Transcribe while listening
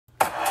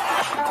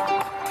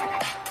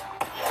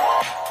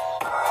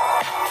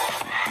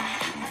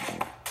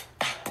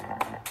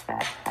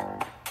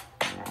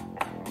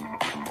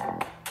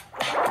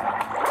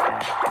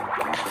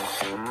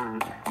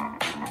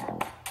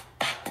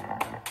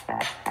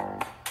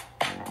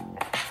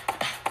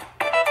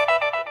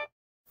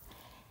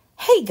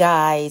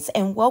guys,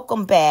 and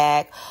welcome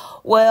back.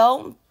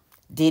 Well,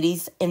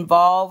 Diddy's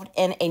involved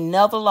in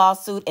another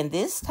lawsuit, and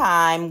this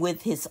time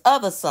with his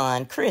other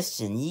son,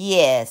 Christian.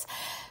 Yes,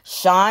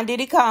 Sean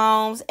Diddy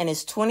Combs and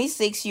his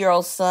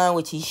 26-year-old son,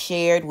 which he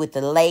shared with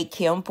the late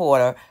Kim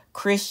Porter,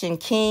 Christian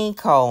King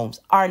Combs,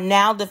 are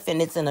now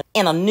defendants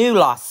in a new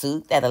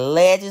lawsuit that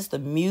alleges the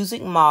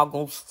music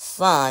mogul's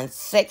son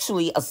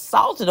sexually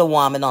assaulted a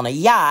woman on a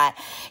yacht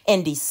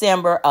in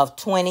December of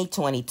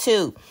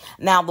 2022.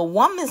 Now, the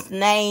woman's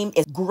name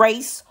is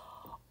Grace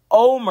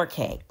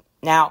Omerke.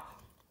 Now,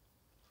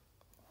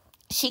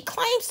 she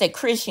claims that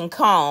Christian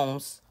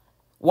Combs,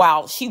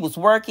 while she was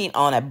working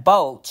on a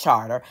boat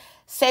charter,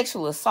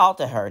 sexually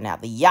assaulted her. Now,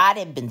 the yacht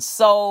had been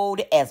sold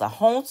as a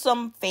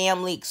wholesome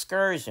family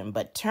excursion,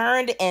 but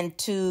turned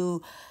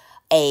into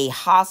a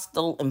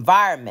hostile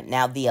environment.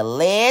 Now, the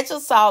alleged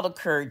assault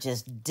occurred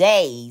just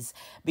days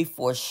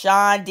before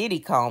Sean Diddy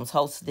Combs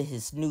hosted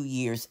his New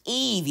Year's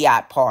Eve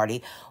yacht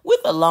party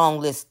with a long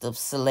list of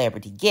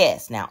celebrity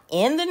guests. Now,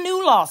 in the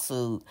new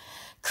lawsuit,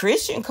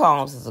 Christian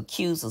Combs is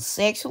accused of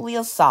sexually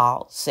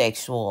assault,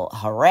 sexual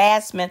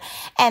harassment,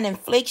 and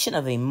infliction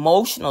of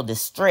emotional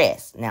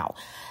distress. Now,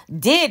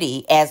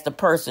 Diddy, as the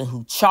person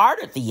who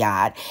chartered the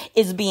yacht,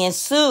 is being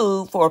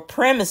sued for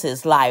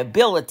premises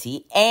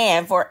liability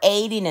and for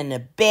aiding and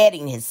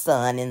abetting his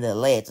son in the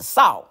alleged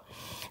assault.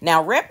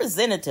 Now,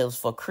 representatives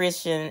for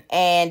Christian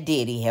and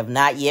Diddy have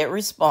not yet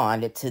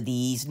responded to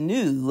these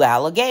new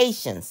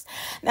allegations.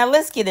 Now,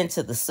 let's get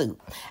into the suit.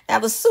 Now,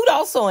 the suit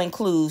also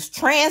includes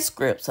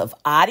transcripts of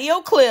audio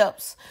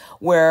clips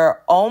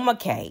where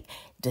Omerke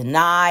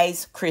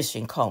denies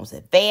Christian Combs'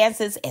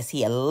 advances as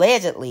he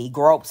allegedly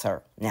gropes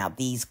her. Now,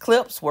 these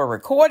clips were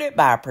recorded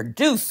by a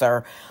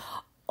producer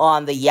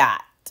on the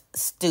yacht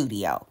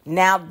studio.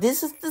 Now,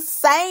 this is the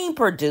same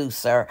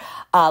producer,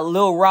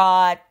 Lil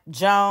Rod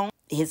Jones.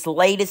 His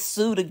latest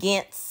suit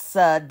against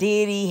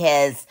Diddy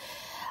has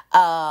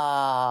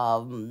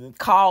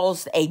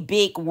caused a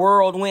big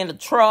whirlwind of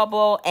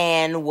trouble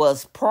and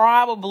was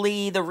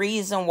probably the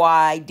reason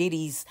why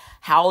Diddy's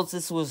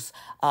houses was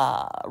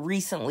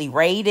recently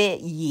raided.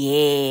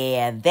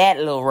 Yeah, that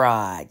Lil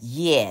Rod.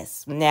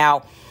 Yes.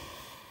 Now,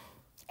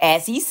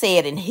 as he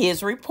said in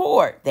his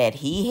report that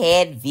he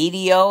had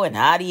video and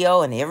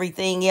audio and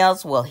everything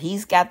else, well,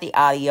 he's got the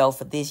audio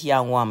for this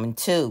young woman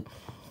too.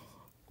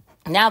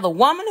 Now, the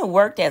woman who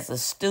worked as a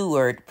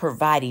steward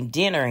providing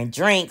dinner and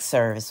drink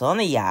service on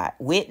the yacht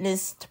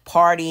witnessed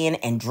partying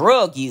and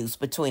drug use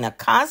between a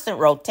constant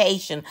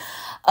rotation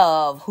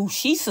of who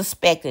she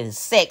suspected as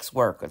sex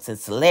workers and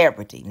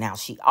celebrity. Now,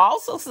 she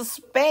also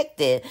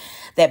suspected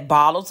that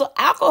bottles of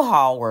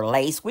alcohol were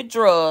laced with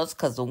drugs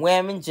because the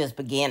women just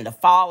began to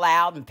fall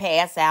out and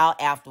pass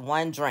out after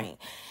one drink.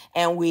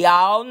 And we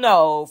all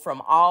know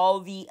from all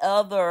the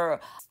other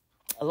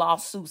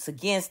lawsuits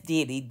against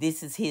Diddy,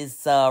 this is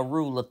his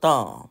rule of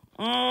thumb.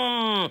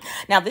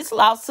 Now, this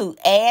lawsuit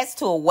adds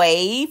to a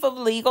wave of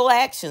legal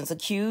actions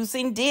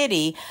accusing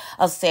Diddy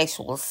of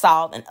sexual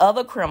assault and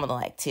other criminal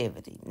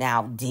activity.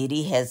 Now,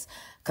 Diddy has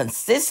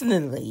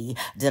consistently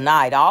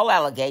denied all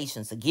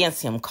allegations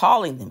against him,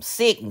 calling them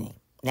sickening.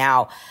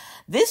 Now,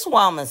 this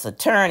woman's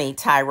attorney,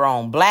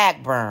 Tyrone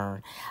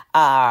Blackburn,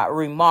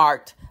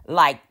 remarked,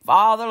 "Like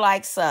father,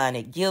 like son,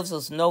 it gives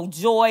us no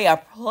joy or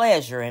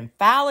pleasure in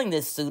filing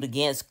this suit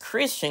against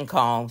Christian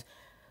Combs,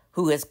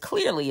 who has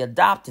clearly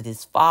adopted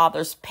his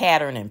father's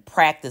pattern and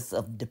practice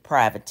of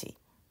depravity."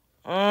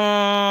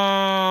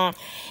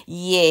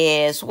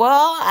 Yes,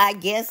 well, I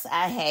guess,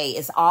 hey,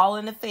 it's all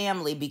in the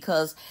family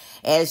because,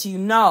 as you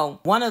know,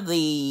 one of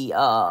the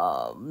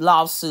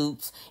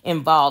lawsuits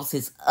involves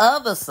his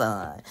other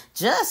son,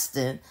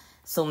 Justin.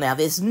 So now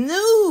this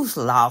new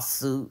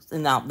lawsuit,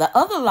 the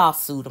other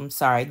lawsuit,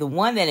 the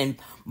one that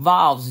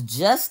involves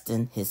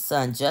Justin, his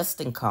son,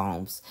 Justin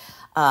Combs,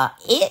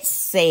 it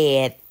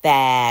said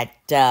that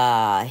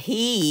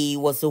he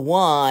was the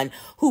one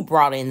who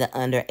brought in the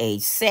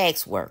underage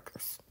sex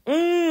workers.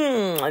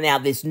 Now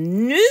this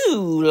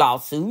new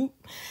lawsuit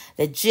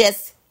that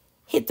just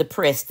hit the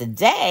press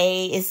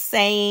today is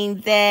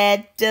saying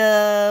that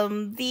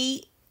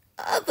the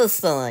other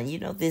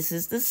son, this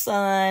is the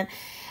son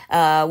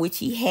which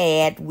he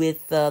had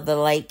with the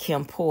late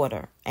Kim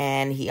Porter.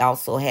 And he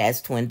also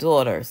has twin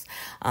daughters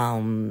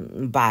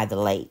by the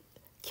late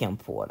Kim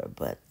Porter.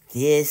 But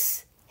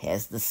this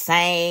has the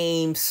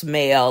same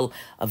smell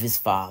of his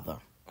father.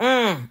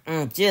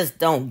 Just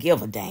don't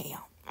give a damn.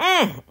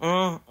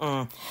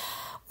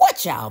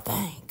 What y'all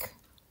think?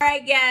 All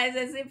right, guys,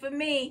 that's it for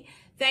me.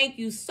 Thank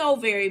you so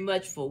very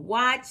much for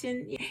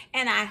watching.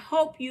 And I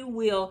hope you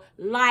will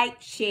like,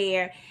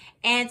 share,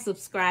 and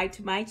subscribe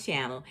to my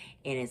channel.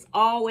 And as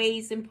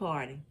always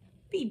important,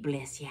 be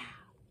blessed, y'all.